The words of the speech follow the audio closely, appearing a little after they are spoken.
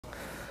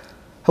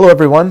Hello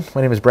everyone,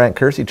 my name is Brant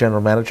Kersey, General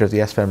Manager of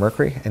the Estevan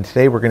Mercury, and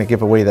today we're going to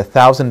give away the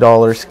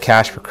 $1,000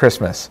 cash for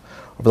Christmas.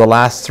 Over the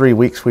last 3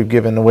 weeks we've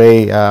given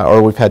away,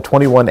 we've had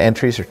 22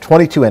 entries, in our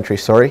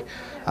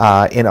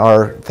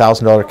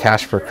 $1,000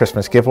 cash for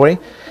Christmas giveaway.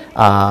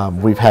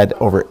 We've had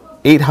over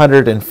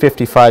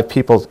 855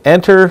 people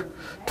enter,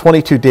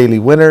 22 daily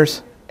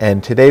winners,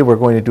 and today we're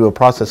going to do a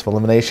process of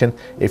elimination.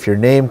 If your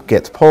name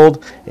gets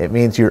pulled, it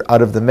means you're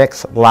out of the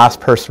mix. Last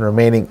person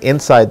remaining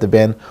inside the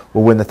bin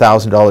will win the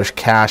 $1,000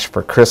 cash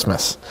for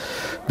Christmas.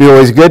 Be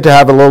always good to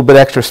have a little bit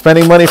extra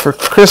spending money for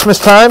Christmas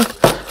time.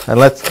 And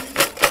let's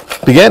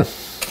begin.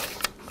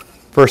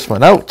 First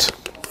one out,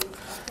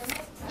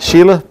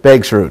 Sheila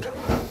Begsrud.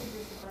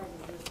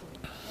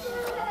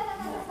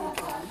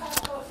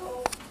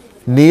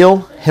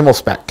 Neil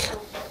Himmelsbeck.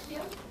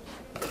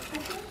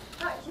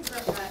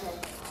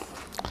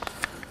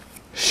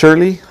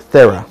 Shirley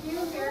Thera.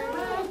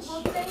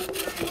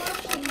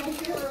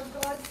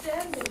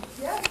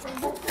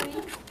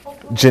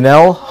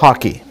 Janelle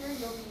Hockey.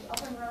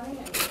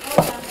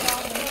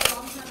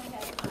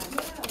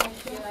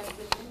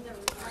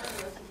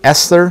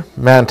 Esther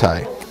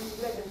Manti.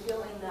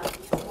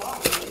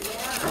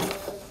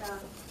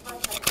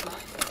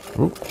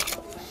 Ooh.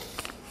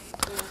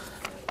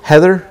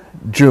 Heather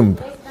Jumb.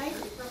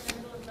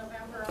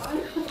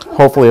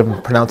 Hopefully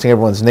I'm pronouncing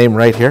everyone's name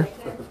right here.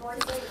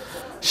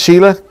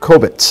 Sheila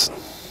Kobitz.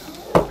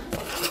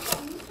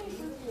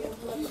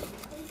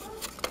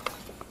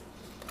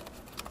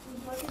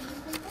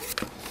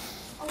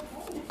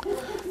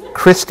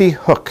 Christy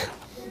Hook.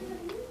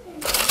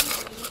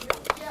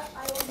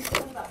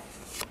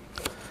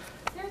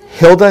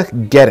 Hilda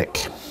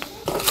Geddick.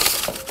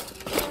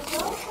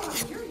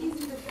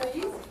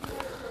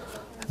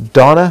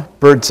 Donna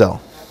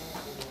Birdsell.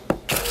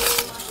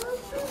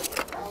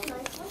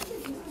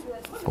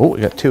 Oh, we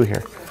got two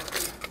here.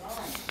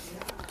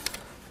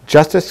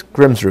 Justice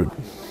Grimsrud.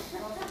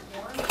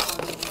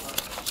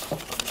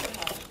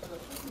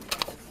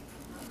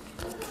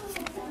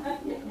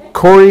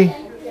 Corey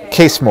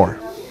Casemore.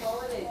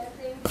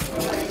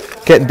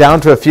 Getting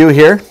down to a few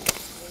here.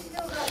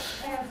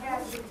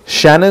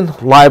 Shannon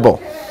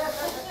Leibel.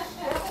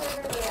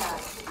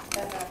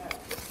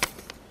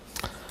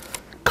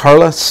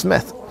 Carla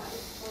Smith.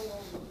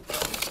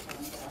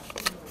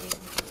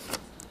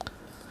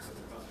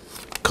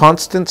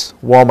 Constance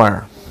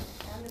Wallmeyer.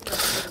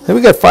 Then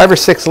we got 5 or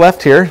 6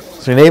 left here.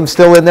 Is your name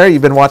still in there?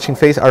 You've been watching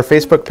our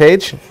Facebook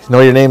page. You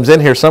know your name's in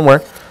here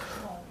somewhere.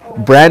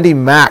 Brandy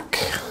Mack.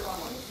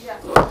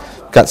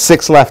 Got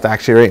 6 left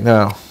actually right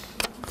now.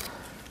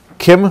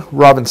 Kim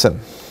Robinson.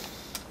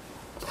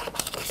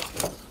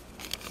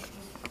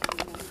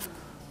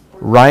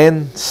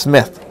 Ryan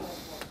Smith.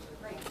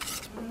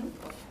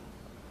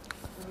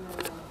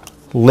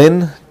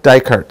 Lynn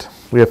Dykart.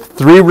 We have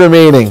 3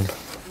 remaining.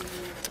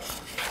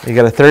 You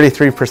got a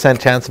 33%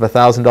 chance of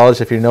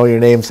 $1,000 if you know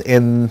your name's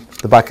in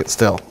the bucket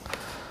still.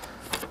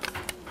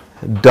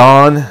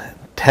 Dawn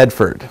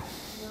Tedford.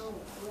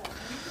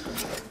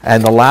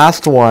 And the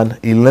last one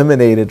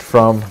eliminated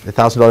from the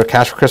 $1,000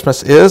 cash for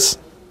Christmas is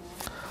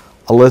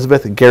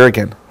Elizabeth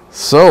Garrigan.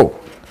 So,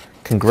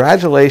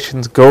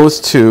 congratulations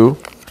goes to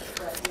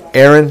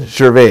Aaron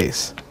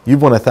Gervais.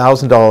 You've won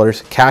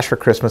 $1,000 cash for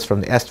Christmas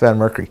from the Estevan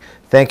Mercury.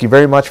 Thank you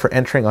very much for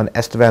entering on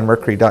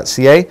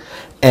estevanmercury.ca,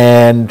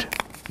 and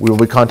we will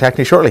be contacting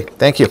you shortly.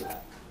 Thank you.